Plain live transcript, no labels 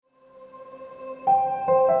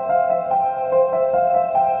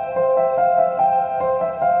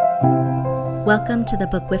Welcome to the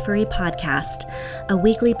Bookwifery Podcast, a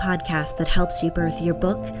weekly podcast that helps you birth your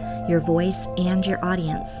book, your voice, and your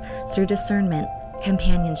audience through discernment,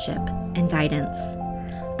 companionship, and guidance.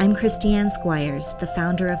 I'm Christiane Squires, the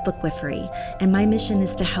founder of Bookwifery, and my mission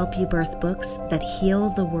is to help you birth books that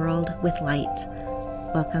heal the world with light.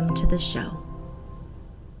 Welcome to the show.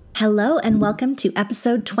 Hello and welcome to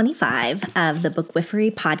episode 25 of the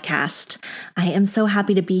Bookwifery Podcast. I am so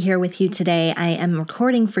happy to be here with you today. I am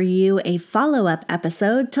recording for you a follow-up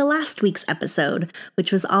episode to last week's episode,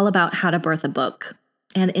 which was all about how to birth a book.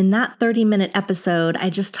 And in that 30-minute episode,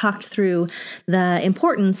 I just talked through the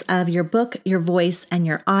importance of your book, your voice, and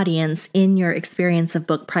your audience in your experience of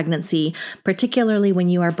book pregnancy, particularly when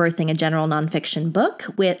you are birthing a general nonfiction book,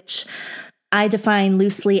 which I define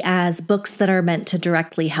loosely as books that are meant to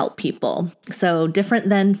directly help people. So different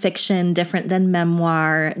than fiction, different than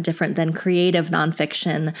memoir, different than creative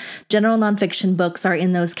nonfiction. General nonfiction books are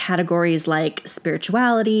in those categories like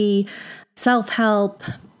spirituality, self-help,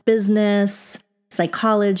 business,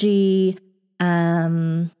 psychology,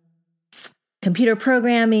 computer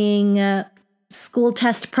programming, school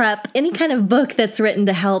test prep, any kind of book that's written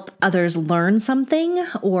to help others learn something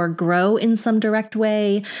or grow in some direct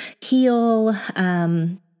way, heal,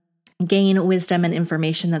 gain wisdom and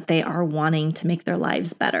information that they are wanting to make their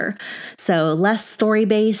lives better. So less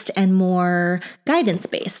story-based and more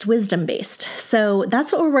guidance-based, wisdom-based. So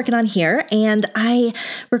that's what we're working on here. And I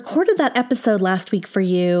recorded that episode last week for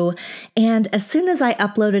you. And as soon as I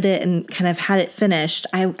uploaded it and kind of had it finished,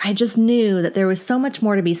 I just knew that there was so much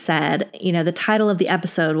more to be said. You know, the title of the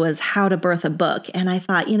episode was How to Birth a Book. And I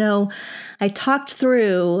thought, I talked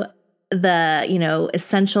through the,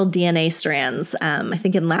 essential DNA strands. I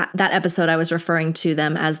think in that episode, I was referring to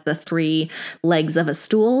them as the 3 legs of a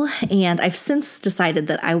stool. And I've since decided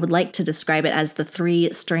that I would like to describe it as the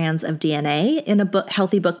 3 strands of DNA in a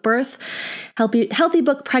healthy book birth, healthy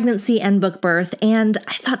book pregnancy and book birth. And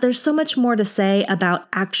I thought there's so much more to say about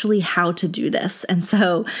actually how to do this. And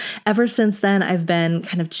so ever since then, I've been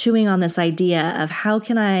kind of chewing on this idea of how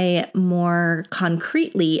can I more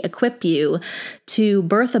concretely equip you to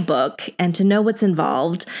birth a book and to know what's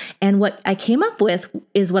involved. And what I came up with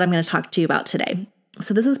is what I'm going to talk to you about today.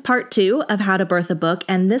 So this is part 2 of how to birth a book.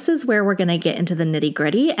 And this is where we're going to get into the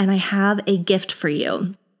nitty-gritty. And I have a gift for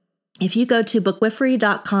you. If you go to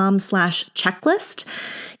bookwifery.com/checklist,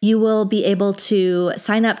 you will be able to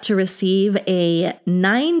sign up to receive a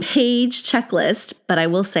 9-page checklist. But I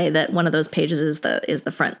will say that one of those pages is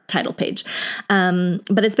the front title page.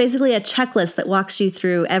 But it's basically a checklist that walks you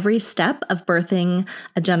through every step of birthing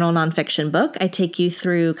a general nonfiction book. I take you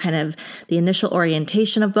through kind of the initial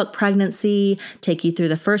orientation of book pregnancy, take you through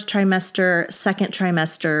the first trimester, second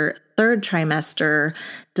trimester, third trimester,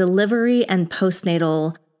 delivery, and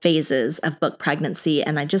postnatal phases of book pregnancy.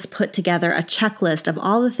 And I just put together a checklist of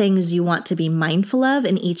all the things you want to be mindful of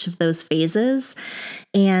in each of those phases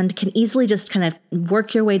and can easily just kind of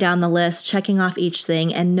work your way down the list, checking off each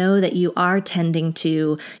thing, and know that you are tending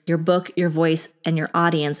to your book, your voice, and your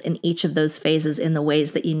audience in each of those phases in the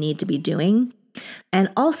ways that you need to be doing. And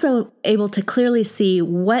also able to clearly see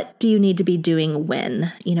what do you need to be doing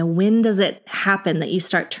when? When does it happen that you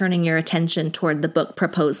start turning your attention toward the book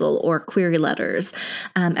proposal or query letters?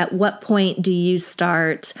 At what point do you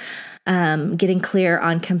start getting clear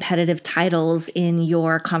on competitive titles in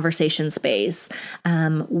your conversation space?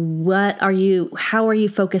 How are you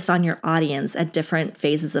focused on your audience at different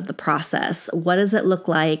phases of the process? What does it look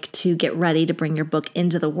like to get ready to bring your book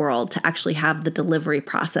into the world, to actually have the delivery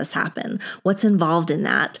process happen? What's involved in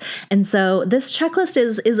that? And so this checklist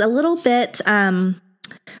is a little bit,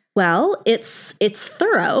 it's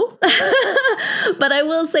thorough, but I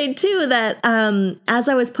will say too that as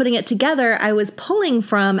I was putting it together, I was pulling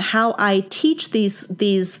from how I teach these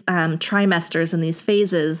trimesters and these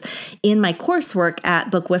phases in my coursework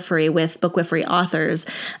at Bookwifery with Bookwifery authors.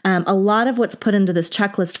 A lot of what's put into this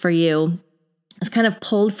checklist for you is kind of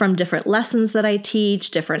pulled from different lessons that I teach,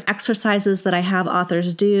 different exercises that I have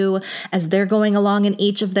authors do as they're going along in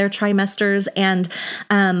each of their trimesters. And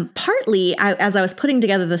partly, as I was putting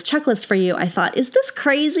together this checklist for you, I thought, is this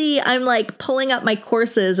crazy? I'm like pulling up my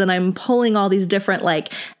courses and I'm pulling all these different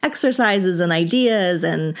like exercises and ideas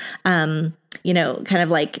and kind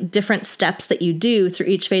of like different steps that you do through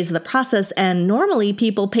each phase of the process. And normally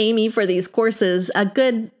people pay me for these courses a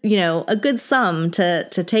good sum to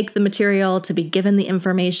take the material, to be given the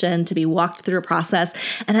information, to be walked through a process.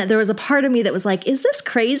 And there was a part of me that was like, is this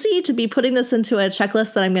crazy to be putting this into a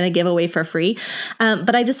checklist that I'm going to give away for free?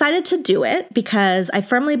 But I decided to do it because I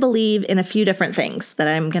firmly believe in a few different things that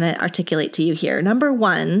I'm going to articulate to you here. Number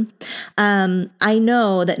one, I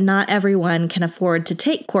know that not everyone can afford to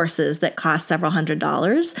take courses that cost several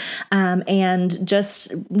 $100s, and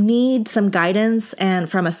just need some guidance and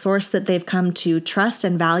from a source that they've come to trust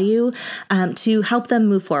and value, to help them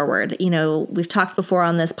move forward. We've talked before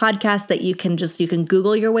on this podcast that you can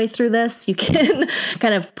Google your way through this. You can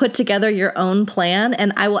kind of put together your own plan.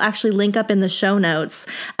 And I will actually link up in the show notes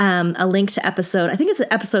a link to I think it's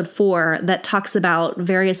episode 4, that talks about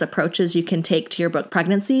various approaches you can take to your book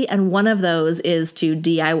pregnancy. And one of those is to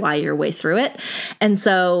DIY your way through it. And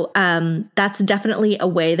so that's definitely a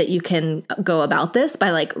way that you can go about this,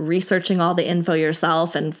 by like researching all the info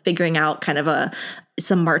yourself and figuring out kind of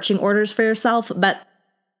some marching orders for yourself. But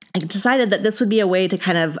I decided that this would be a way to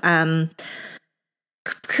kind of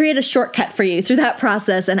create a shortcut for you through that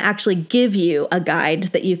process and actually give you a guide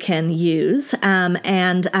that you can use.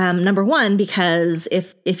 Number one, because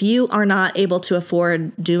if you are not able to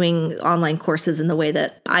afford doing online courses in the way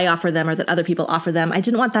that I offer them or that other people offer them, I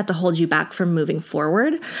didn't want that to hold you back from moving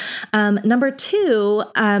forward. Number two,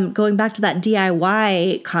 going back to that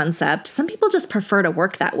DIY concept, some people just prefer to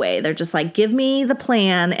work that way. They're just like, give me the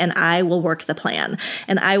plan and I will work the plan.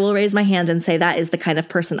 And I will raise my hand and say that is the kind of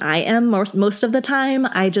person I am most of the time.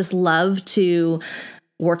 I just love to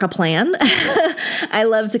work a plan. I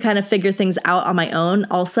love to kind of figure things out on my own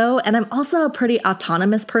also. And I'm also a pretty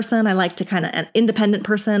autonomous person. I like to an independent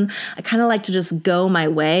person. I kind of like to just go my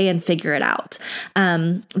way and figure it out.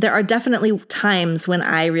 There are definitely times when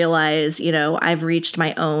I realize, I've reached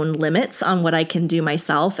my own limits on what I can do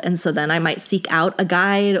myself. And so then I might seek out a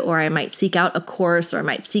guide, or I might seek out a course, or I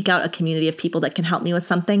might seek out a community of people that can help me with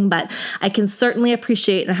something. But I can certainly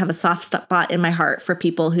appreciate and have a soft spot in my heart for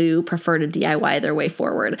people who prefer to DIY their way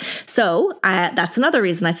forward. So that's another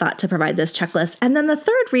reason I thought to provide this checklist. And then the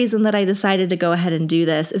third reason that I decided to go ahead and do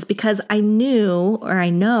this is because I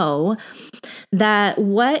know that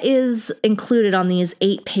what is included on these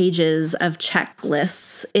 8 pages of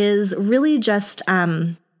checklists is really just,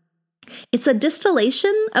 it's a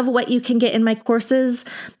distillation of what you can get in my courses,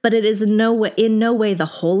 but it is in no way the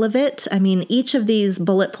whole of it. I mean, each of these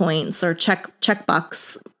bullet points or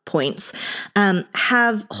checkbox points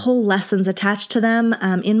have whole lessons attached to them.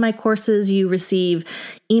 In my courses, you receive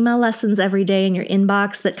email lessons every day in your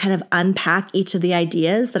inbox that kind of unpack each of the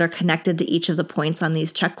ideas that are connected to each of the points on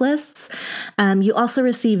these checklists. You also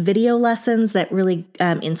receive video lessons that really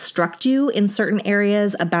instruct you in certain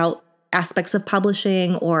areas about aspects of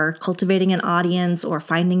publishing or cultivating an audience or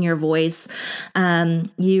finding your voice.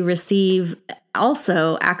 You receive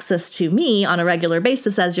also access to me on a regular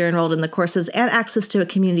basis as you're enrolled in the courses, and access to a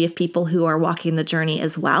community of people who are walking the journey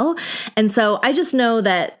as well. And so I just know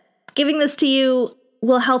that giving this to you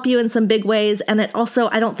will help you in some big ways. And it also,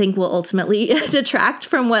 I don't think, will ultimately detract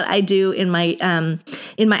from what I do in my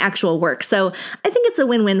actual work. So I think it's a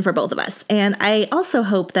win-win for both of us. And I also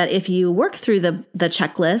hope that if you work through the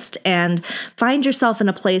checklist and find yourself in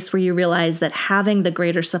a place where you realize that having the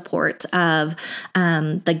greater support of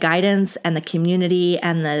the guidance and the community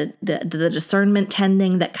and the discernment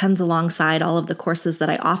tending that comes alongside all of the courses that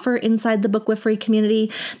I offer inside the Bookwifery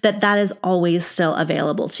community, that is always still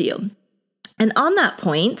available to you. And on that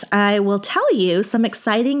point, I will tell you some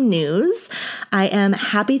exciting news I am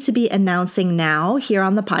happy to be announcing now here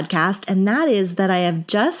on the podcast, and that is that I have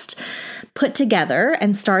just put together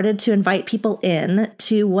and started to invite people in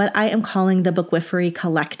to what I am calling the Bookwifery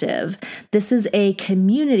Collective. This is a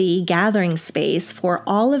community gathering space for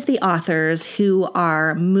all of the authors who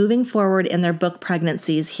are moving forward in their book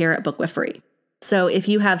pregnancies here at Bookwifery. So if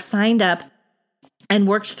you have signed up and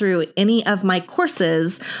worked through any of my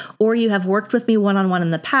courses, or you have worked with me one-on-one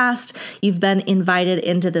in the past, you've been invited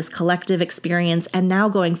into this collective experience. And now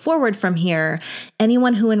going forward from here,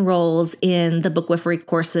 anyone who enrolls in the Bookwifery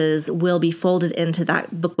courses will be folded into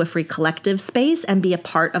that Bookwifery collective space and be a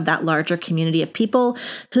part of that larger community of people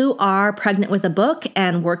who are pregnant with a book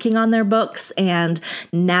and working on their books and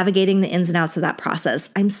navigating the ins and outs of that process.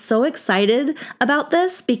 I'm so excited about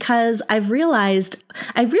this because I've realized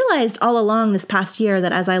all along this past year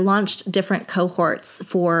that as I launched different cohorts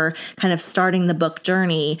for kind of starting the book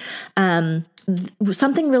journey,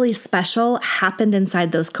 something really special happened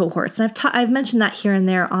inside those cohorts. And I've mentioned that here and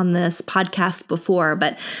there on this podcast before,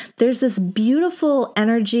 but there's this beautiful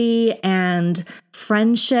energy and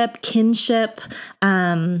friendship, kinship,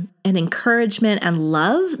 and encouragement and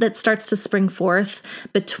love that starts to spring forth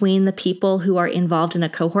between the people who are involved in a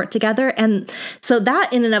cohort together. And so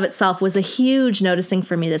that in and of itself was a huge noticing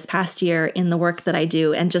for me this past year in the work that I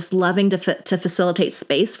do, and just loving to facilitate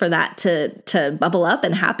space for that to bubble up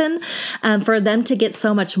and happen, for them to get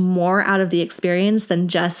so much more out of the experience than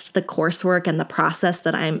just the coursework and the process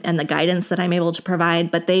and the guidance that I'm able to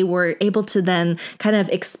provide. But they were able to then kind of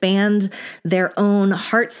expand their own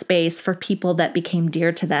heart space for people that became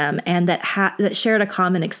dear to them and that shared a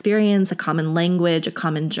common experience, a common language, a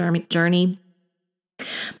common journey.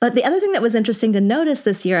 But the other thing that was interesting to notice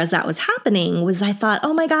this year as that was happening was I thought,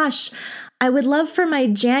 oh my gosh, I would love for my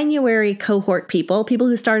January cohort people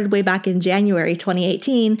who started way back in January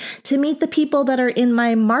 2018, to meet the people that are in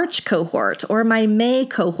my March cohort or my May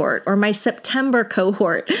cohort or my September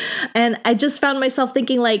cohort. And I just found myself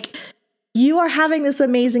thinking like, you are having this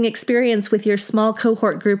amazing experience with your small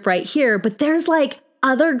cohort group right here, but there's like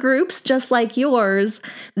other groups just like yours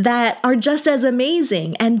that are just as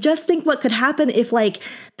amazing. And just think what could happen if like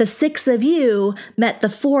the 6 of you met the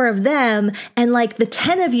 4 of them and like the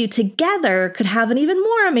 10 of you together could have an even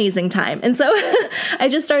more amazing time. And so I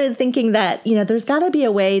just started thinking that, there's got to be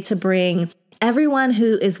a way to bring everyone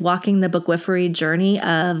who is walking the bookwifery journey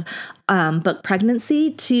of book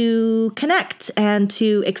pregnancy to connect and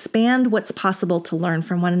to expand what's possible to learn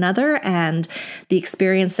from one another and the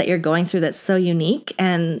experience that you're going through that's so unique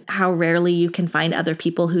and how rarely you can find other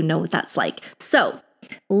people who know what that's like. So,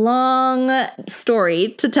 long story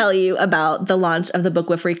to tell you about the launch of the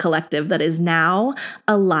Bookwifery Collective that is now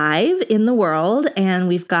alive in the world. And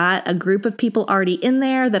we've got a group of people already in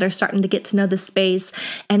there that are starting to get to know the space.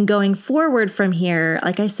 And going forward from here,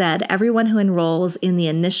 like I said, everyone who enrolls in the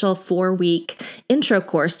initial 4-week intro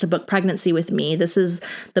course to book pregnancy with me, this is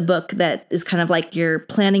the book that is kind of like you're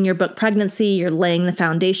planning your book pregnancy, you're laying the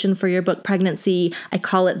foundation for your book pregnancy. I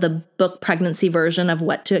call it the book pregnancy version of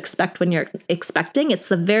what to expect when you're expecting. It's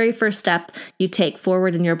the very first step you take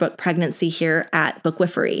forward in your book pregnancy here at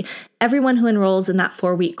Bookwifery. Everyone who enrolls in that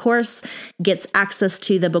 4-week course gets access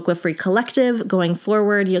to the Bookwifery Collective. Going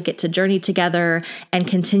forward, you'll get to journey together and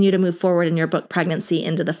continue to move forward in your book pregnancy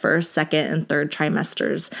into the first, second, and third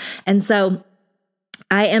trimesters. And so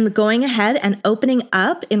I am going ahead and opening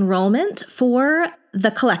up enrollment for the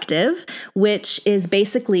collective, which is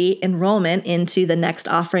basically enrollment into the next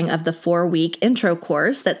offering of the 4-week intro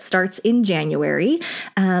course that starts in January.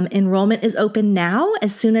 Enrollment is open now.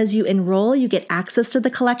 As soon as you enroll, you get access to the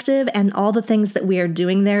collective and all the things that we are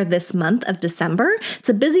doing there this month of December. It's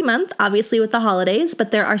a busy month, obviously, with the holidays,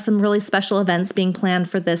 but there are some really special events being planned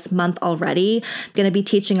for this month already. I'm going to be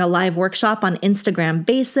teaching a live workshop on Instagram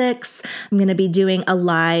basics. I'm going to be doing a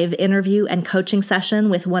live interview and coaching session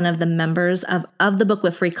with one of the members of the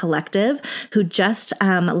Bookwifery Collective who just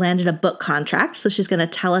landed a book contract. So she's going to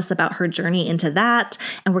tell us about her journey into that.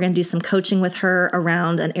 And we're going to do some coaching with her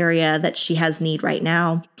around an area that she has need right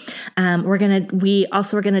now. We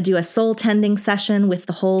also are going to do a soul tending session with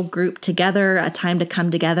the whole group together, a time to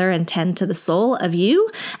come together and tend to the soul of you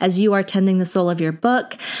as you are tending the soul of your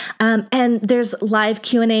book. And there's live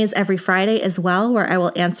Q&As every Friday as well, where I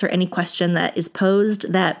will answer any question that is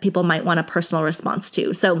posed that people might want a personal response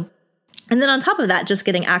to. And then on top of that, just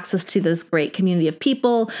getting access to this great community of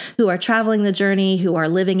people who are traveling the journey, who are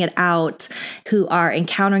living it out, who are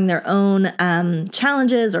encountering their own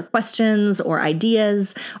challenges or questions or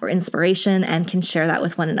ideas or inspiration and can share that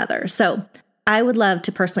with one another. So I would love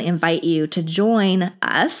to personally invite you to join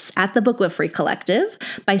us at the Bookwifery Collective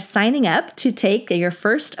by signing up to take your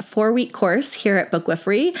first 4-week course here at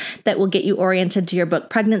Bookwifery that will get you oriented to your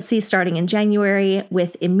book pregnancy starting in January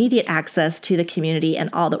with immediate access to the community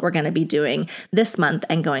and all that we're going to be doing this month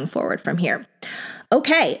and going forward from here.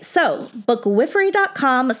 Okay, so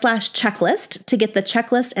bookwifery.com/checklist to get the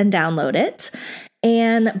checklist and download it,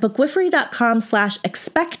 and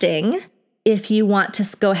bookwifery.com/expecting if you want to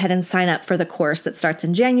go ahead and sign up for the course that starts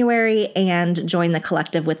in January and join the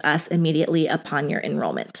collective with us immediately upon your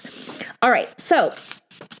enrollment. All right, so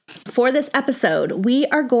for this episode, we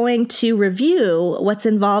are going to review what's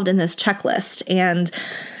involved in this checklist. And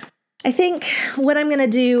I think what I'm going to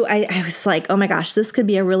do, I was like, oh my gosh, this could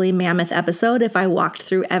be a really mammoth episode if I walked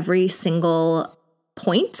through every single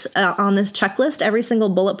point on this checklist, every single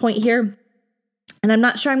bullet point here. And I'm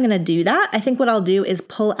not sure I'm going to do that. I think what I'll do is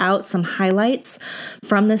pull out some highlights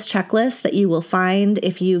from this checklist that you will find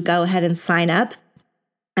if you go ahead and sign up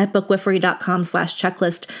at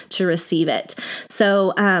bookwifery.com/checklist to receive it.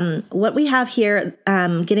 So what we have here,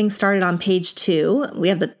 getting started on page 2, we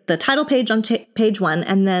have the title page on page 1,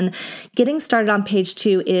 and then getting started on page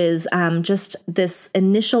 2 is just this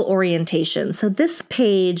initial orientation. So this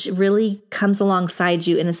page really comes alongside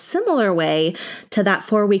you in a similar way to that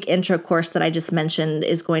 4-week intro course that I just mentioned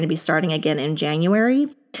is going to be starting again in January.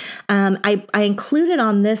 I included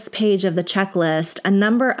on this page of the checklist a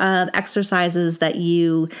number of exercises that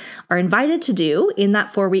you are invited to do in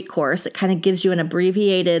that 4-week course. It kind of gives you an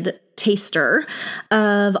abbreviated taster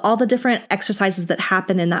of all the different exercises that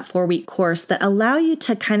happen in that 4-week course that allow you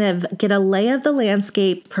to kind of get a lay of the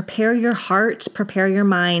landscape, prepare your heart, prepare your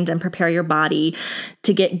mind, and prepare your body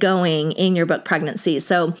to get going in your book pregnancy.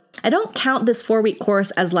 So I don't count this 4-week course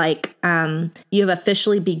as like you have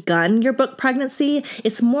officially begun your book pregnancy.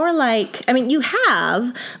 It's more like, I mean, you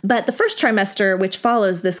have, but the first trimester, which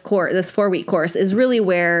follows this 4-week course, is really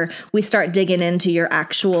where we start digging into your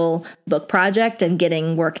actual book project and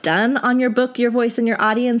getting work done on your book, your voice, and your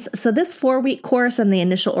audience. So this 4-week course and the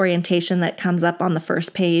initial orientation that comes up on the first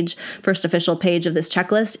official page of this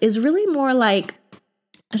checklist is really more like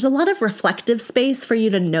there's a lot of reflective space for you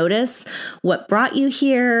to notice what brought you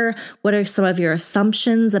here, what are some of your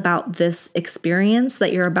assumptions about this experience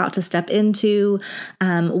that you're about to step into,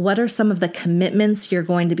 what are some of the commitments you're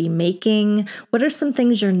going to be making, what are some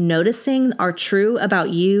things you're noticing are true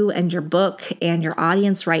about you and your book and your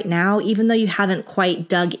audience right now, even though you haven't quite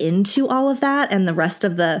dug into all of that and the rest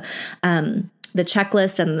of the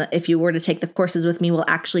checklist. And if you were to take the courses with me, we'll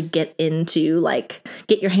actually get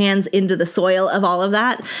your hands into the soil of all of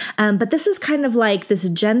that. But this is kind of like this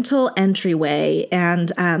gentle entryway.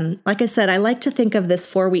 And like I said, I like to think of this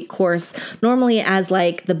 4-week course normally as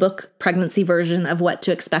like the book pregnancy version of what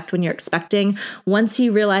to expect when you're expecting. Once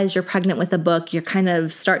you realize you're pregnant with a book, you kind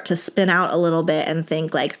of start to spin out a little bit and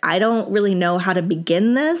think like, I don't really know how to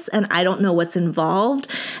begin this, and I don't know what's involved.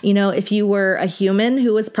 You know, if you were a human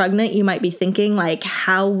who was pregnant, you might be thinking like,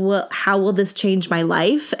 how will this change my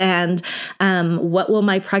life? And what will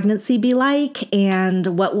my pregnancy be like?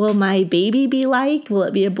 And what will my baby be like? Will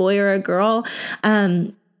it be a boy or a girl?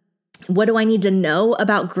 What do I need to know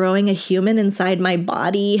about growing a human inside my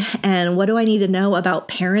body? And what do I need to know about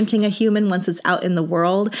parenting a human once it's out in the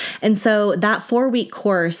world? And so that 4-week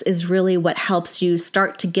course is really what helps you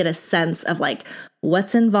start to get a sense of like,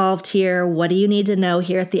 what's involved here? What do you need to know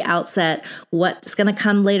here at the outset? What's going to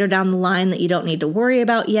come later down the line that you don't need to worry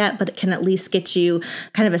about yet, but it can at least get you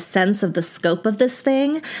kind of a sense of the scope of this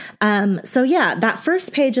thing. So yeah, that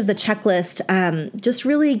first page of the checklist just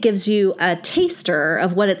really gives you a taster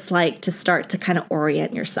of what it's like to start to kind of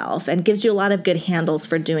orient yourself and gives you a lot of good handles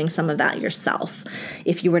for doing some of that yourself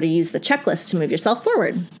if you were to use the checklist to move yourself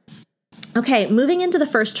forward. Okay, moving into the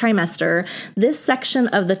first trimester, this section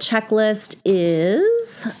of the checklist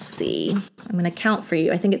is, let's see, I'm going to count for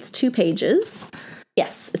you. I think it's 2 pages.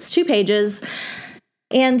 Yes, it's 2 pages.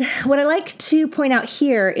 And what I like to point out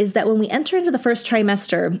here is that when we enter into the first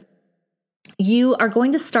trimester, you are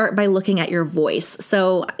going to start by looking at your voice.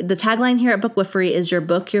 So the tagline here at Bookwifery is your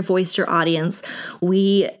book, your voice, your audience.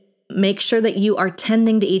 We make sure that you are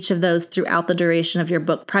tending to each of those throughout the duration of your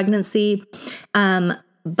book pregnancy.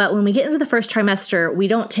 But when we get into the first trimester, we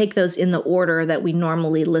don't take those in the order that we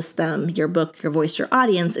normally list them, your book, your voice, your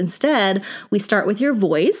audience. Instead, we start with your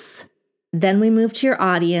voice, then we move to your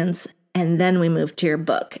audience, and then we move to your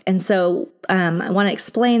book. And so I want to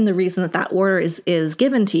explain the reason that order is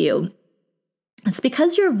given to you. It's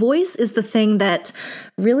because your voice is the thing that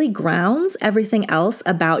really grounds everything else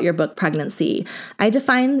about your book pregnancy. I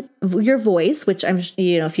define your voice, which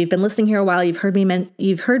if you've been listening here a while, you've heard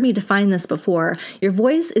me define this before. Your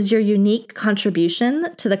voice is your unique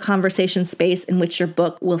contribution to the conversation space in which your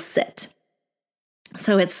book will sit.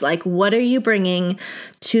 So it's like, what are you bringing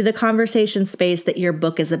to the conversation space that your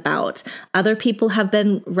book is about? Other people have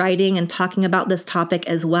been writing and talking about this topic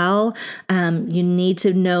as well. You need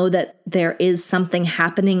to know that there is something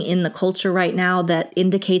happening in the culture right now that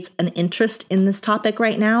indicates an interest in this topic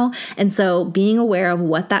right now. And so being aware of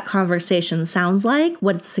what that conversation sounds like,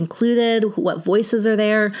 what's included, what voices are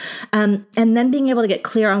there, and then being able to get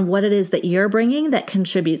clear on what it is that you're bringing that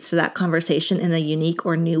contributes to that conversation in a unique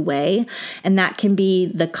or new way. And that can be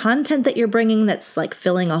the content that you're bringing that's like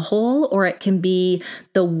filling a hole, or it can be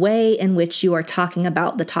the way in which you are talking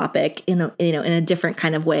about the topic in a different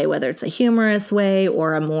kind of way, whether it's a humorous way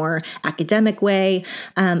or a more academic way.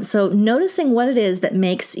 So noticing what it is that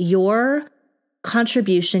makes your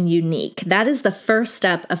contribution unique. That is the first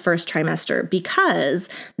step of first trimester, because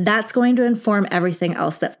that's going to inform everything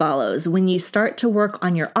else that follows. When you start to work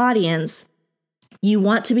on your audience, you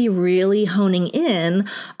want to be really honing in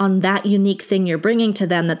on that unique thing you're bringing to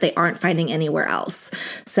them that they aren't finding anywhere else.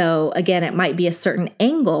 So again, it might be a certain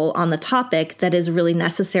angle on the topic that is really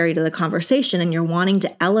necessary to the conversation, and you're wanting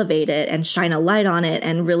to elevate it and shine a light on it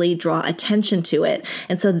and really draw attention to it.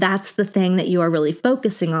 And so that's the thing that you are really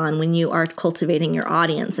focusing on when you are cultivating your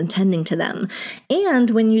audience and tending to them.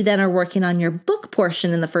 And when you then are working on your book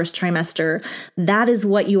portion in the first trimester, that is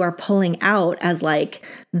what you are pulling out as like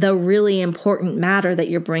the really important matter that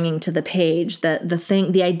you're bringing to the page,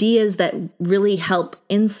 the ideas that really help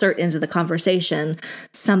insert into the conversation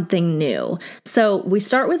something new. So we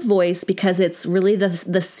start with voice because it's really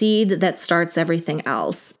the seed that starts everything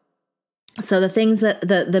else. So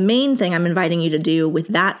the main thing I'm inviting you to do with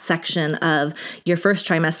that section of your first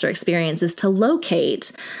trimester experience is to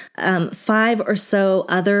locate 5 or so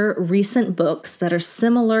other recent books that are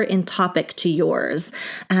similar in topic to yours.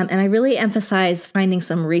 And I really emphasize finding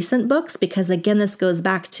some recent books because, again, this goes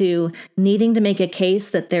back to needing to make a case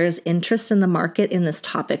that there's interest in the market in this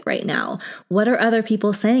topic right now. What are other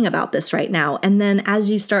people saying about this right now? And then as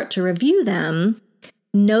you start to review them,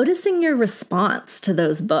 noticing your response to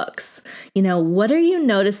those books. What are you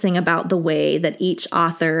noticing about the way that each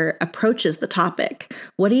author approaches the topic?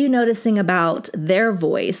 What are you noticing about their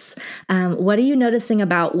voice? What are you noticing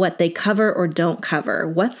about what they cover or don't cover?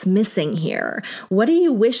 What's missing here? What do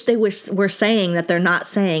you wish they were saying that they're not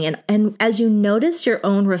saying? And as you notice your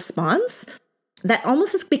own response, that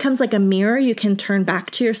almost becomes like a mirror you can turn back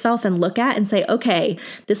to yourself and look at and say, okay,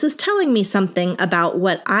 this is telling me something about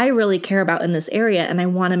what I really care about in this area, and I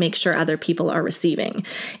want to make sure other people are receiving.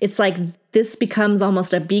 It's like this becomes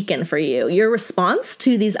almost a beacon for you. Your response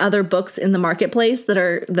to these other books in the marketplace that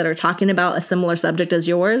are talking about a similar subject as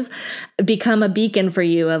yours become a beacon for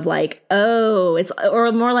you of like, oh, it's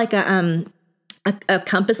or more like a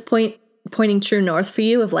compass point pointing true north for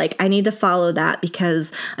you of like, I need to follow that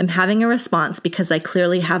because I'm having a response because I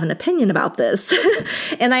clearly have an opinion about this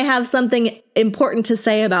and I have something important to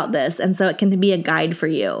say about this. And so it can be a guide for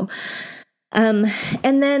you. And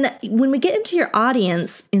then when we get into your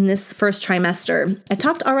audience in this first trimester, I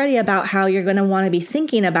talked already about how you're going to want to be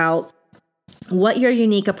thinking about what your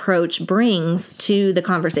unique approach brings to the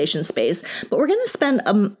conversation space. But we're going to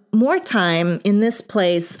spend more time in this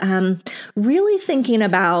place really thinking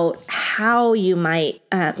about how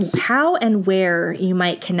and where you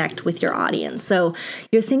might connect with your audience. So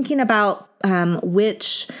you're thinking about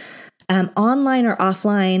which online or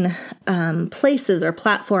offline places or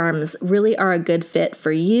platforms really are a good fit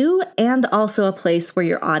for you, and also a place where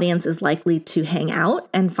your audience is likely to hang out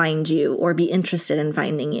and find you or be interested in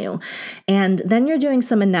finding you. And then you're doing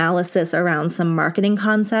some analysis around some marketing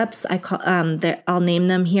concepts. I'll name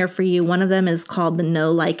them here for you. One of them is called the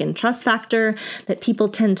know, like, and trust factor, that people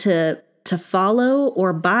tend to follow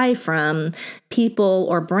or buy from people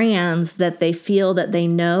or brands that they feel that they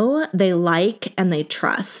know, they like, and they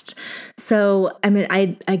trust. So,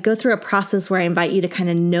 I go through a process where I invite you to kind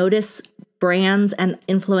of notice brands and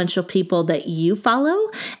influential people that you follow,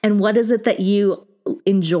 and what is it that you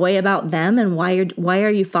enjoy about them, and why are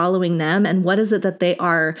you following them, and what is it that they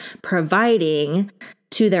are providing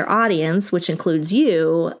to their audience, which includes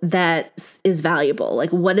you, that is valuable. Like,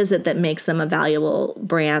 what is it that makes them a valuable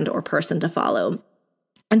brand or person to follow?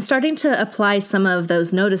 And starting to apply some of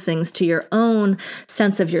those noticings to your own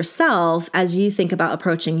sense of yourself as you think about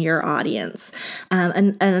approaching your audience.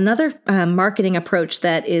 And another marketing approach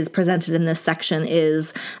that is presented in this section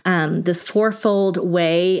is this fourfold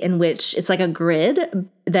way in which it's like a grid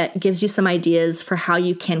that gives you some ideas for how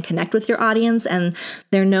you can connect with your audience. And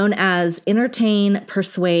they're known as entertain,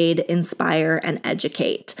 persuade, inspire, and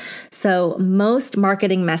educate. So most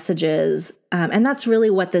marketing messages, and that's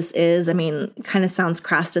really what this is. Kind of sounds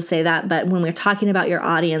crass to say that, but when we're talking about your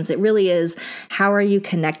audience, it really is how are you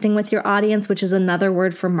connecting with your audience, which is another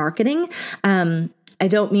word for marketing. I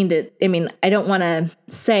don't want to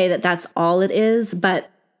say that that's all it is,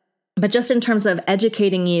 but just in terms of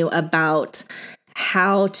educating you about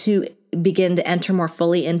how to begin to enter more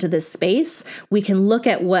fully into this space, we can look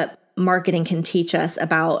at what marketing can teach us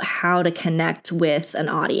about how to connect with an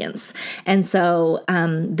audience. And so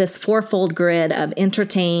this fourfold grid of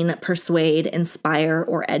entertain, persuade, inspire,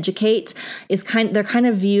 or educate they're kind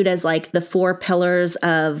of viewed as like the 4 pillars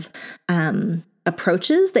of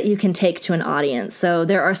approaches that you can take to an audience. So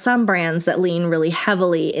there are some brands that lean really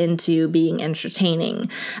heavily into being entertaining.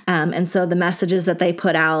 And so the messages that they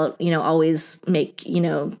put out, always make,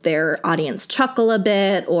 their audience chuckle a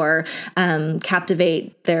bit or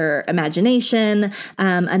captivate their imagination.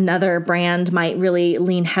 Another brand might really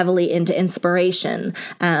lean heavily into inspiration.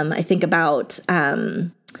 I think about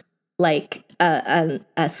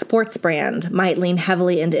a sports brand might lean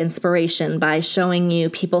heavily into inspiration by showing you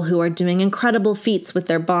people who are doing incredible feats with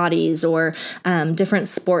their bodies or different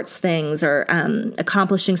sports things or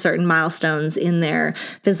accomplishing certain milestones in their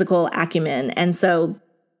physical acumen. And so,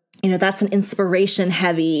 that's an inspiration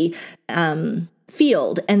heavy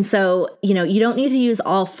field. And so, you don't need to use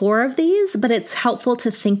all 4 of these, but it's helpful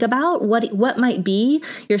to think about what might be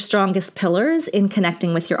your strongest pillars in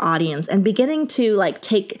connecting with your audience, and beginning to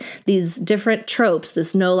take these different tropes,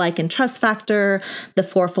 this know, like, and trust factor, the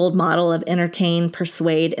 4-fold model of entertain,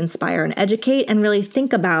 persuade, inspire, and educate, and really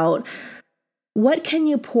think about what can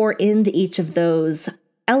you pour into each of those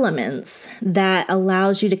elements that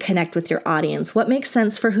allows you to connect with your audience. What makes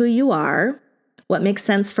sense for who you are? What makes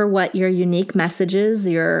sense for what your unique message is,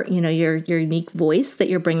 your unique voice that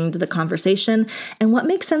you're bringing to the conversation, and what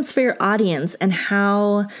makes sense for your audience and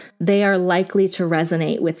how they are likely to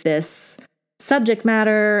resonate with this subject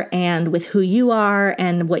matter and with who you are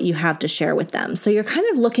and what you have to share with them. So you're kind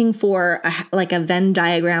of looking for a Venn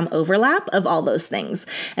diagram overlap of all those things.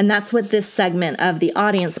 And that's what this segment of the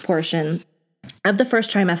audience portion of the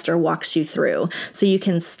first trimester walks you through. So you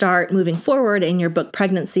can start moving forward in your book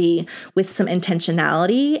Pregnancy with some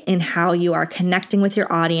intentionality in how you are connecting with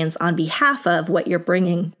your audience on behalf of what you're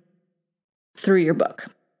bringing through your book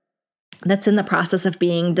that's in the process of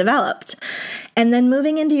being developed. And then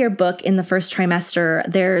moving into your book in the first trimester,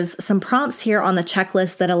 there's some prompts here on the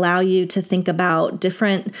checklist that allow you to think about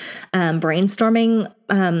different brainstorming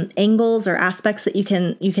angles or aspects that you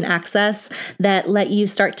can access that let you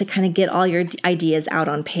start to kind of get all your ideas out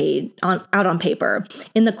on paper.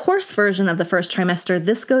 In the course version of the first trimester,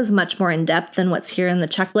 this goes much more in depth than what's here in the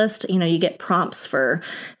checklist. You get prompts for,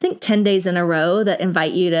 I think, 10 days in a row that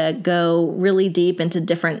invite you to go really deep into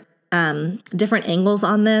different angles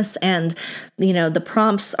on this. And, the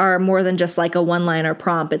prompts are more than just like a one-liner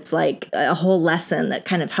prompt. It's like a whole lesson that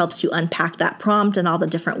kind of helps you unpack that prompt and all the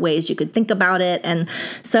different ways you could think about it. And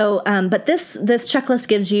so, but this checklist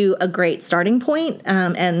gives you a great starting point,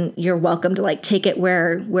 and you're welcome to take it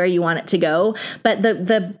where you want it to go. But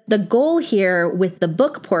the goal here with the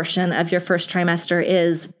book portion of your first trimester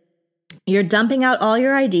is you're dumping out all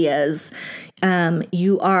your ideas.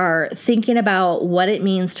 You are thinking about what it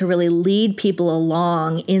means to really lead people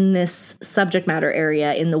along in this subject matter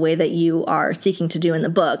area in the way that you are seeking to do in the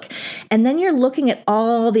book. And then you're looking at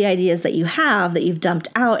all the ideas that you have that you've dumped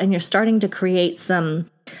out, and you're starting to create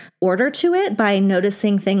some order to it by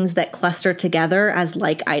noticing things that cluster together as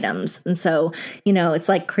like items. And so, it's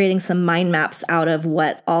like creating some mind maps out of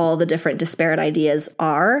what all the different disparate ideas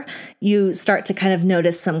are. You start to kind of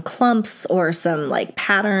notice some clumps or some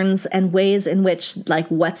patterns and ways in which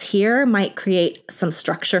what's here might create some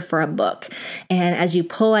structure for a book. And as you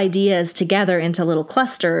pull ideas together into little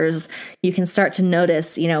clusters, you can start to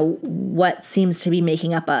notice, what seems to be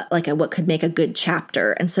making up what could make a good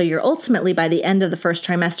chapter. And so you're ultimately, by the end of the first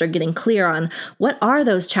trimester, getting clear on what are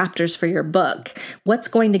those chapters for your book, what's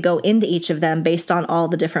going to go into each of them based on all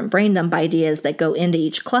the different brain dump ideas that go into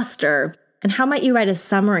each cluster, and how might you write a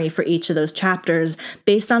summary for each of those chapters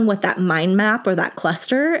based on what that mind map or that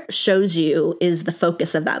cluster shows you is the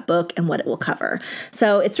focus of that book and what it will cover.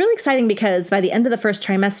 So it's really exciting because by the end of the first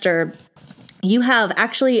trimester, you have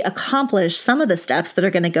actually accomplished some of the steps that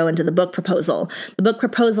are going to go into the book proposal. The book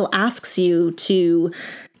proposal asks you to,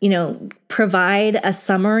 provide a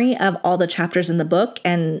summary of all the chapters in the book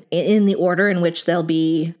and in the order in which they'll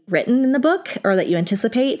be written in the book or that you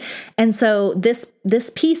anticipate. And so this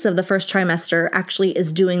piece of the first trimester actually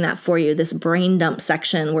is doing that for you, this brain dump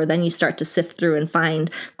section where then you start to sift through and find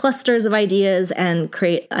clusters of ideas and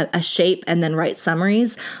create a shape and then write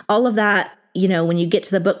summaries. All of that, when you get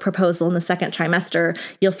to the book proposal in the second trimester,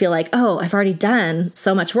 you'll feel like, oh, I've already done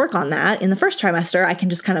so much work on that. In the first trimester, I can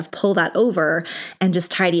just kind of pull that over and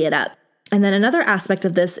just tidy it up. And then another aspect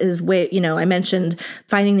of this is I mentioned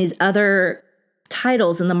finding these other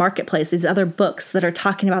titles in the marketplace, these other books that are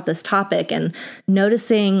talking about this topic, and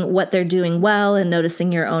noticing what they're doing well and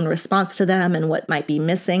noticing your own response to them and what might be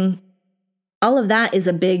missing. All of that is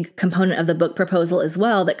a big component of the book proposal as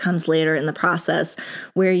well that comes later in the process,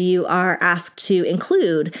 where you are asked to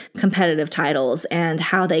include competitive titles and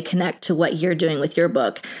how they connect to what you're doing with your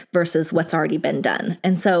book versus what's already been done.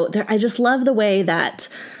 And so I just love the way that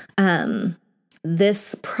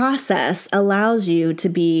this process allows you to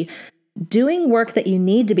be doing work that you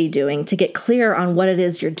need to be doing to get clear on what it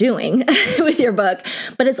is you're doing with your book.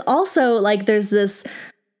 But it's also there's this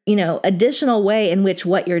additional way in which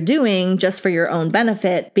what you're doing just for your own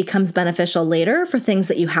benefit becomes beneficial later for things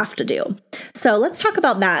that you have to do. So let's talk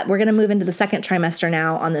about that. We're going to move into the second trimester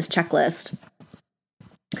now on this checklist.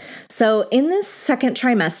 So in this second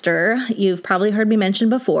trimester, you've probably heard me mention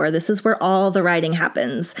before, this is where all the writing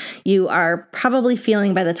happens. You are probably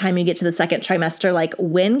feeling by the time you get to the second trimester, like,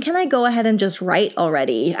 when can I go ahead and just write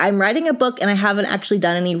already? I'm writing a book and I haven't actually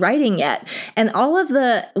done any writing yet. And all of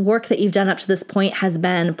the work that you've done up to this point has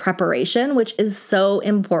been preparation, which is so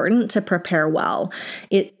important to prepare well.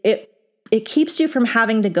 It keeps you from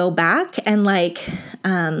having to go back and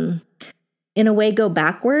in a way, go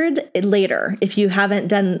backward later. If you haven't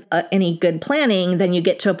done any good planning, then you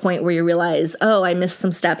get to a point where you realize, oh, I missed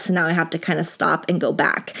some steps and now I have to kind of stop and go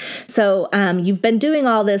back. So you've been doing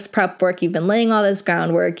all this prep work, you've been laying all this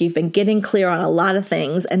groundwork, you've been getting clear on a lot of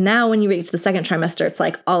things. And now when you reach the second trimester, it's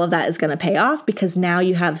like all of that is going to pay off because now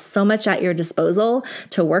you have so much at your disposal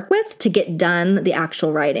to work with to get done the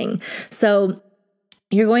actual writing. So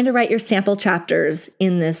you're going to write your sample chapters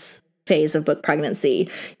in this phase of book pregnancy.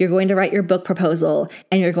 You're going to write your book proposal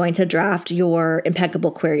and you're going to draft your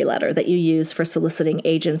impeccable query letter that you use for soliciting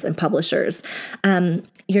agents and publishers.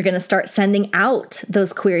 You're going to start sending out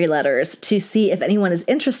those query letters to see if anyone is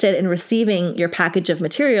interested in receiving your package of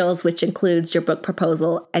materials, which includes your book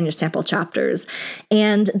proposal and your sample chapters.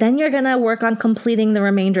 And then you're going to work on completing the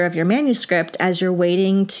remainder of your manuscript as you're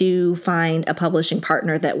waiting to find a publishing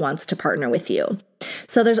partner that wants to partner with you.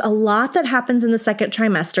 So there's a lot that happens in the second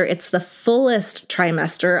trimester. It's the fullest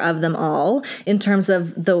trimester of them all in terms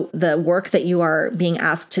of the work that you are being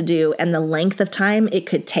asked to do and the length of time it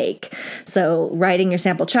could take. So writing your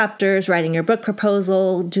sample chapters, writing your book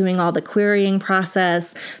proposal, doing all the querying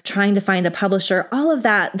process, trying to find a publisher, all of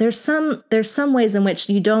that. There's some ways in which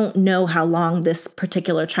you don't know how long this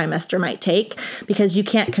particular trimester might take because you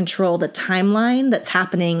can't control the timeline that's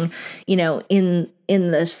happening,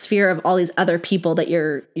 in the sphere of all these other people that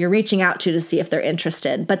you're reaching out to see if they're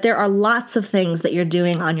interested. But there are lots of things that you're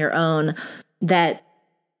doing on your own that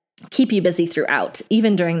keep you busy throughout,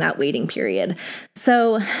 even during that waiting period.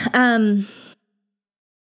 So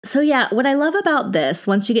yeah, what I love about this,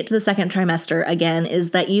 once you get to the second trimester, again,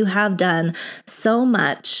 is that you have done so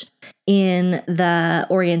much in the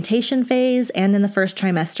orientation phase and in the first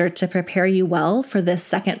trimester to prepare you well for this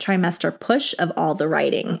second trimester push of all the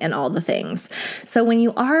writing and all the things. So when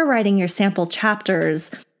you are writing your sample chapters,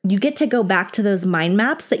 you get to go back to those mind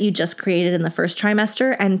maps that you just created in the first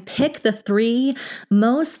trimester and pick the three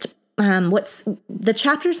most what's the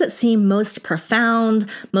chapters that seem most profound,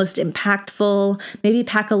 most impactful, maybe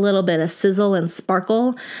pack a little bit of sizzle and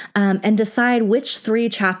sparkle, and decide which three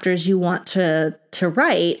chapters you want to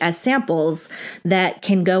write as samples that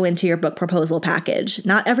can go into your book proposal package.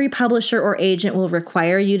 Not every publisher or agent will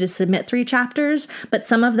require you to submit 3 chapters, but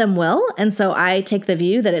some of them will. And so I take the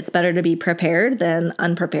view that it's better to be prepared than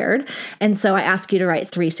unprepared. And so I ask you to write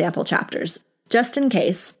 3 sample chapters, just in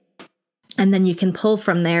case. And then you can pull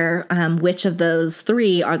from there which of those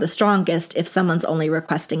 3 are the strongest if someone's only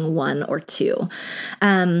requesting 1 or 2.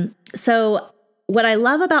 So what I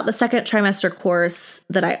love about the second trimester course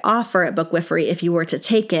that I offer at Bookwifery, if you were to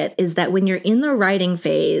take it, is that when you're in the writing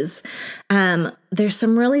phase, there's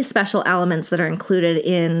some really special elements that are included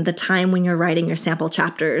in the time when you're writing your sample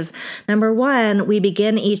chapters. Number 1, we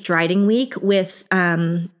begin each writing week with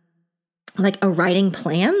like a writing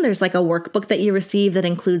plan. There's like a workbook that you receive that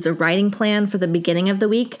includes a writing plan for the beginning of the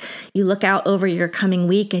week. You look out over your coming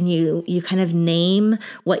week and you kind of name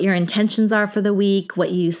what your intentions are for the week,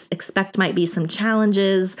 what you expect might be some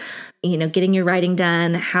challenges, getting your writing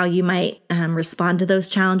done, how you might respond to those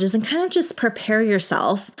challenges, and kind of just prepare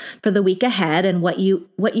yourself for the week ahead and what you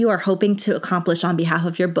are hoping to accomplish on behalf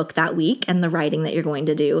of your book that week and the writing that you're going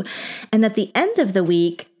to do. And at the end of the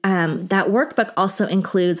week, that workbook also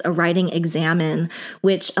includes a writing examine,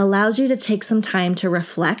 which allows you to take some time to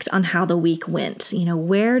reflect on how the week went.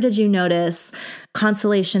 Where did you notice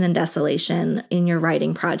consolation and desolation in your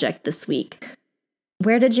writing project this week?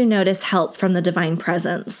 Where did you notice help from the divine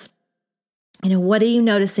presence? What are you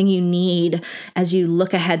noticing you need as you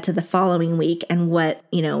look ahead to the following week, and what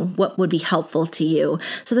would be helpful to you?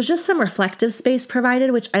 So there's just some reflective space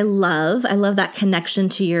provided, which I love. I love that connection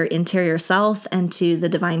to your interior self and to the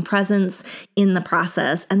divine presence in the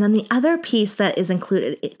process. And then the other piece that is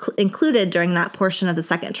included during that portion of the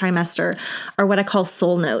second trimester are what I call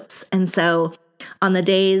soul notes. And so on the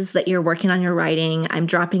days that you're working on your writing, I'm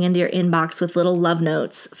dropping into your inbox with little love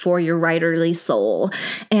notes for your writerly soul.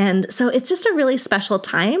 And so it's just a really special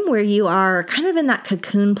time where you are kind of in that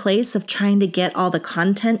cocoon place of trying to get all the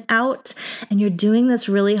content out. And you're doing this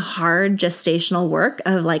really hard gestational work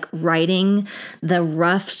of like writing the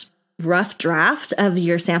rough draft of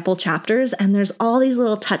your sample chapters. And there's all these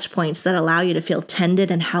little touch points that allow you to feel tended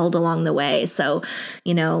and held along the way. So,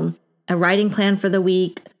 a writing plan for the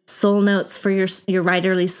week, soul notes for your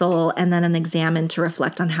writerly soul, and then an examine to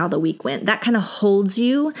reflect on how the week went. That kind of holds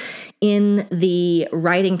you in the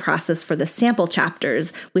writing process for the sample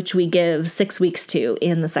chapters, which we give 6 weeks to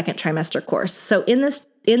in the second trimester course. So in this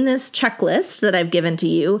checklist that I've given to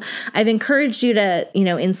you, I've encouraged you to,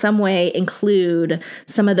 in some way include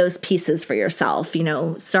some of those pieces for yourself,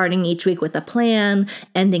 starting each week with a plan,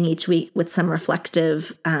 ending each week with some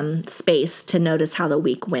reflective space to notice how the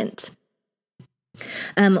week went.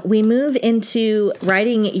 We move into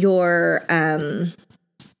writing your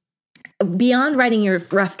beyond writing your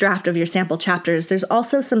rough draft of your sample chapters, there's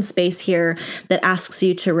also some space here that asks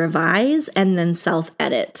you to revise and then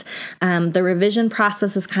self-edit. The revision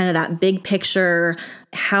process is kind of that big picture.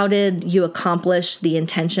 How did you accomplish the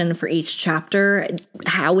intention for each chapter?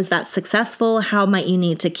 How was that successful? How might you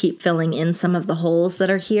need to keep filling in some of the holes that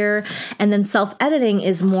are here? And then self-editing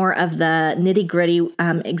is more of the nitty-gritty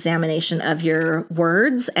examination of your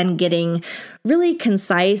words and getting really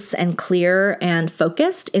concise and clear and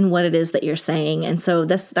focused in what it is that you're saying. And so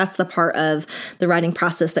that's the part of the writing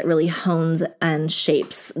process that really hones and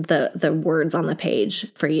shapes the words on the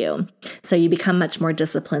page for you. So you become much more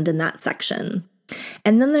disciplined in that section.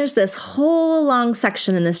 And then there's this whole long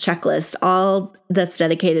section in this checklist, all that's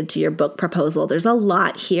dedicated to your book proposal. There's a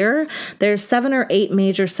lot here. There's 7 or 8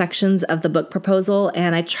 major sections of the book proposal,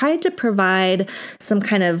 and I tried to provide some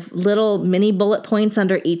kind of little mini bullet points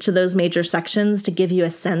under each of those major sections to give you a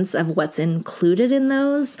sense of what's included in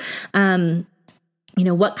those.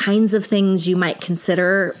 What kinds of things you might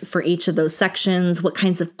consider for each of those sections, what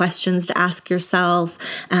kinds of questions to ask yourself,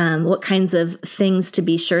 what kinds of things to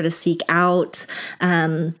be sure to seek out,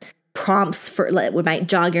 prompts that might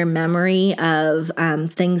jog your memory of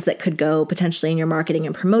things that could go potentially in your marketing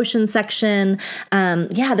and promotion section.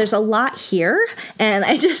 There's a lot here, and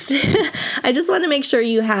I just want to make sure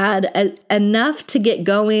you had enough to get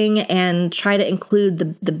going and try to include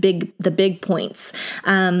the big points.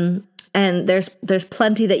 And there's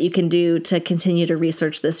plenty that you can do to continue to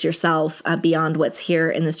research this yourself beyond what's here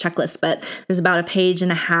in this checklist. But there's about a page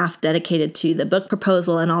and a half dedicated to the book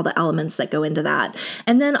proposal and all the elements that go into that.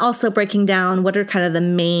 And then also breaking down what are kind of the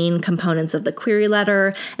main components of the query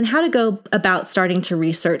letter and how to go about starting to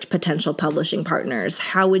research potential publishing partners.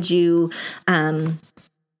 How would you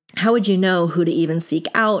know who to even seek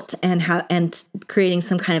out, and creating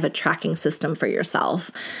some kind of a tracking system for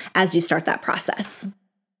yourself as you start that process.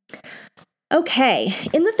 Okay,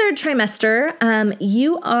 in the third trimester,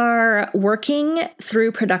 you are working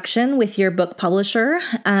through production with your book publisher,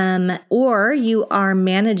 or you are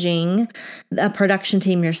managing a production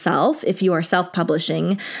team yourself if you are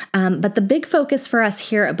self-publishing. But the big focus for us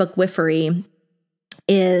here at Bookwifery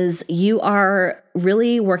is you are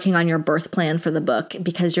really working on your birth plan for the book,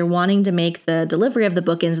 because you're wanting to make the delivery of the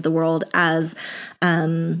book into the world as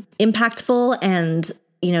impactful and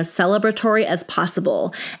celebratory as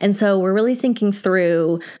possible. And so we're really thinking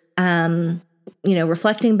through,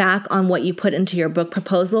 reflecting back on what you put into your book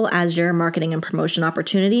proposal as your marketing and promotion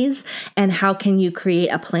opportunities, and how can you create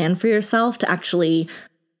a plan for yourself to actually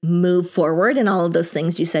move forward in all of those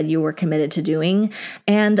things you said you were committed to doing,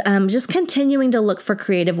 and just continuing to look for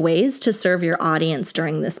creative ways to serve your audience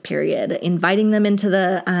during this period, inviting them into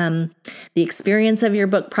the experience of your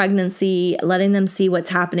book pregnancy, letting them see what's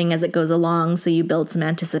happening as it goes along so you build some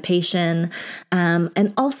anticipation,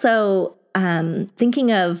 and also thinking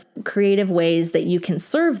of creative ways that you can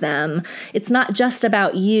serve them. It's not just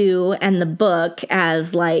about you and the book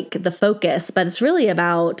as like the focus, but it's really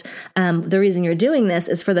about the reason you're doing this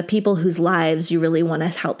is for the people whose lives you really want to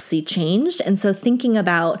help see changed. And so thinking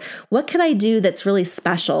about what could I do that's really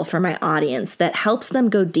special for my audience that helps them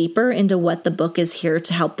go deeper into what the book is here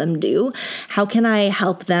to help them do? How can I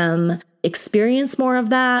help them experience more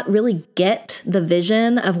of that, really get the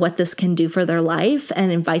vision of what this can do for their life,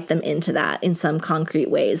 and invite them into that in some concrete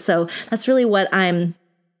ways? So that's really what I'm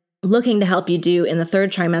looking to help you do in the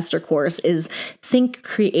third trimester course, is think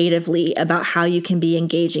creatively about how you can be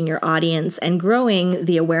engaging your audience and growing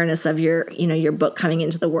the awareness of your book coming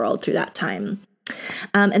into the world through that time.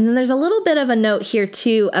 And then there's a little bit of a note here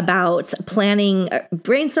too about planning,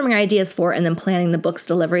 brainstorming ideas for, and then planning the book's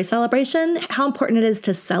delivery celebration, how important it is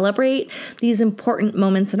to celebrate these important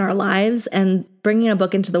moments in our lives, and bringing a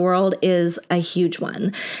book into the world is a huge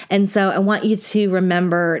one. And so I want you to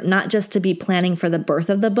remember not just to be planning for the birth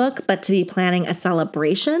of the book, but to be planning a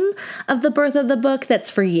celebration of the birth of the book that's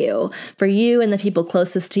for you and the people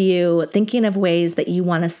closest to you, thinking of ways that you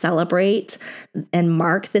want to celebrate and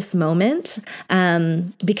mark this moment.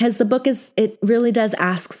 Because the book it really does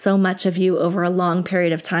ask so much of you over a long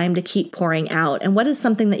period of time to keep pouring out. And what is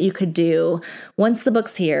something that you could do once the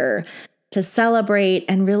book's here to celebrate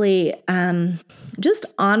and really just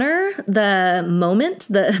honor the moment,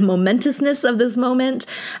 the momentousness of this moment,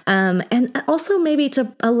 and also maybe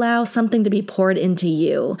to allow something to be poured into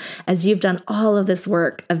you as you've done all of this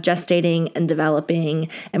work of gestating and developing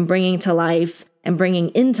and bringing to life and bringing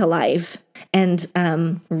into life and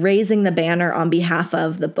raising the banner on behalf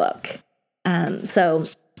of the book. So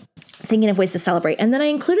thinking of ways to celebrate. And then I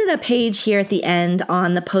included a page here at the end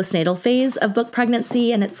on the postnatal phase of book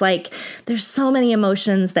pregnancy. And it's like, there's so many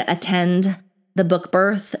emotions that attend the book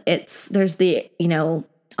birth. There's the,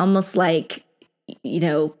 almost like,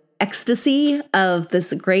 ecstasy of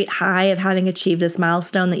this great high of having achieved this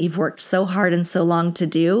milestone that you've worked so hard and so long to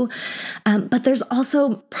do. But there's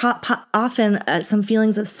also often some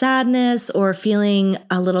feelings of sadness or feeling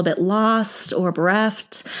a little bit lost or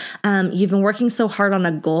bereft. You've been working so hard on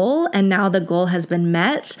a goal and now the goal has been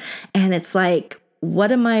met. And it's like,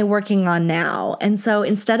 what am I working on now? And so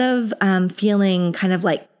instead of feeling kind of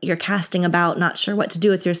like you're casting about, not sure what to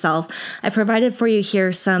do with yourself, I provided for you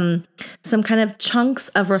here some kind of chunks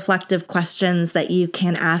of reflective questions that you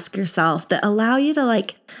can ask yourself that allow you to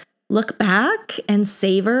like look back and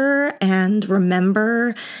savor and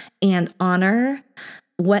remember and honor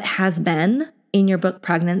what has been in your book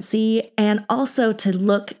pregnancy, and also to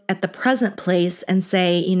look at the present place and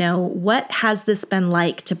say, what has this been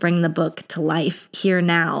like to bring the book to life here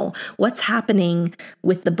now? What's happening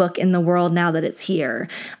with the book in the world now that it's here?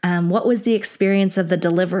 What was the experience of the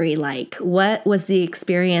delivery like? What was the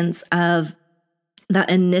experience of that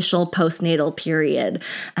initial postnatal period?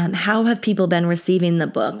 How have people been receiving the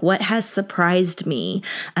book? What has surprised me?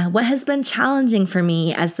 What has been challenging for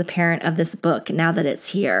me as the parent of this book now that it's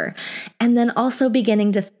here? And then also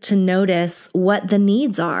beginning to notice what the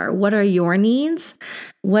needs are. What are your needs?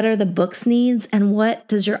 What are the book's needs? And what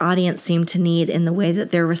does your audience seem to need in the way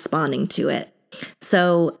that they're responding to it?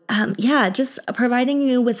 So, just providing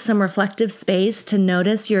you with some reflective space to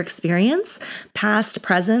notice your experience, past,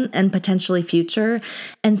 present, and potentially future,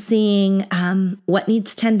 and seeing what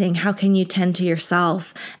needs tending. How can you tend to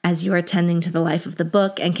yourself as you are tending to the life of the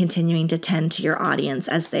book and continuing to tend to your audience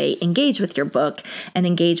as they engage with your book and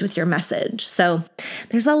engage with your message? So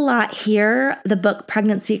there's a lot here. The book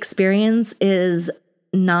pregnancy experience is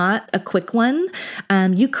not a quick one.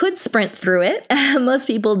 You could sprint through it. Most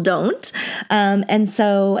people don't. And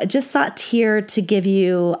so I just thought here to give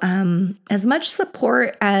you as much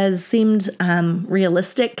support as seemed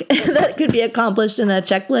realistic that could be accomplished in a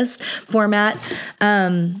checklist format.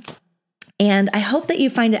 And I hope that you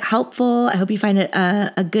find it helpful. I hope you find it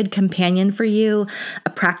a good companion for you, a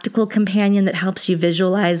practical companion that helps you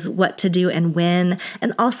visualize what to do and when,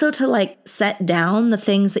 and also to like set down the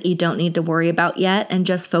things that you don't need to worry about yet and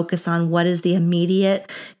just focus on what is the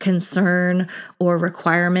immediate concern or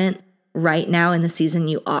requirement right now in the season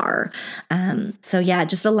you are.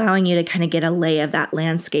 Just allowing you to kind of get a lay of that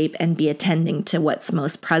landscape and be attending to what's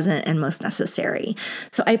most present and most necessary.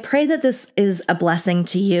 So I pray that this is a blessing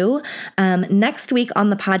to you. Next week on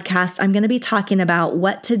the podcast, I'm going to be talking about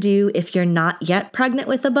what to do if you're not yet pregnant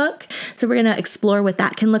with a book. So we're going to explore what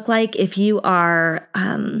that can look like if you are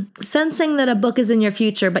sensing that a book is in your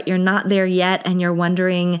future, but you're not there yet and you're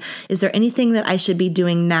wondering, is there anything that I should be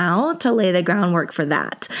doing now to lay the groundwork for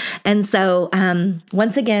that? And so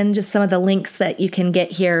once again, just some of the links that you can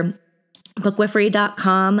get here.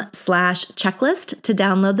 Bookwifery.com/checklist to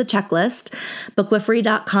download the checklist.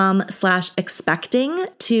 Bookwifery.com/expecting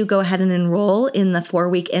to go ahead and enroll in the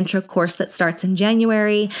 4-week intro course that starts in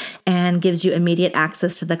January and gives you immediate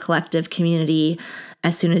access to the collective community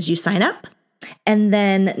as soon as you sign up. And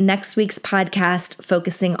then next week's podcast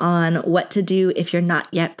focusing on what to do if you're not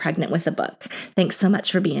yet pregnant with a book. Thanks so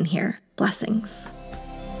much for being here. Blessings.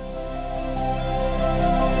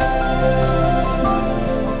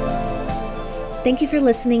 Thank you for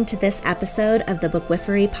listening to this episode of the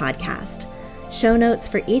Bookwifery podcast. Show notes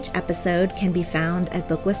for each episode can be found at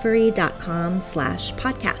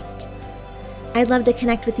bookwifery.com/podcast. I'd love to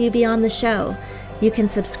connect with you beyond the show. You can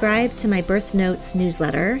subscribe to my Birth Notes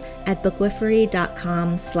newsletter at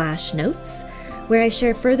bookwifery.com/notes, where I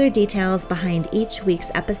share further details behind each week's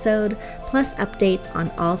episode, plus updates on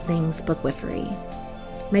all things Bookwifery.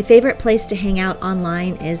 My favorite place to hang out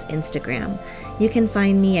online is Instagram. You can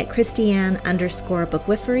find me at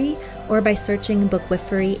Christiane_Bookwifery or by searching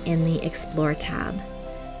Bookwifery in the Explore tab.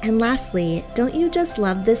 And lastly, don't you just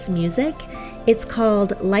love this music? It's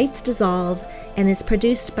called Lights Dissolve and is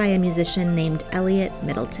produced by a musician named Elliot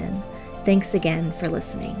Middleton. Thanks again for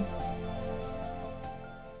listening.